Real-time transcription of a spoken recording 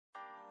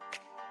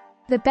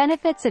The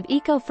benefits of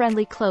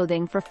eco-friendly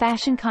clothing for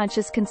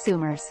fashion-conscious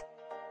consumers.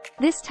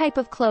 This type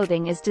of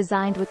clothing is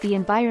designed with the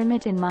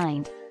environment in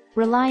mind,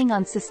 relying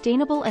on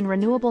sustainable and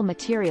renewable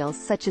materials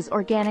such as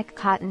organic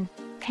cotton,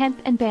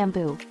 hemp and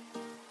bamboo.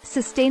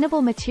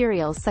 Sustainable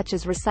materials such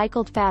as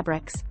recycled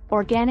fabrics,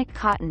 organic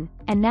cotton,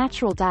 and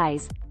natural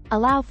dyes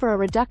allow for a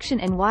reduction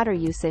in water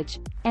usage,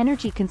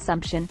 energy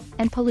consumption,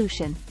 and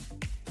pollution.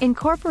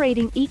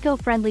 Incorporating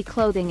eco-friendly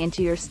clothing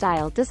into your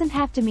style doesn't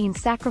have to mean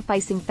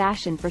sacrificing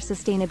fashion for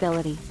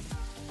sustainability.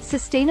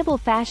 Sustainable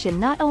fashion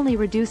not only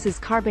reduces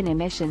carbon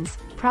emissions,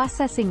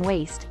 processing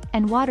waste,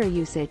 and water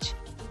usage,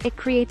 it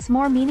creates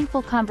more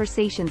meaningful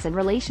conversations and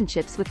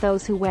relationships with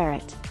those who wear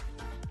it.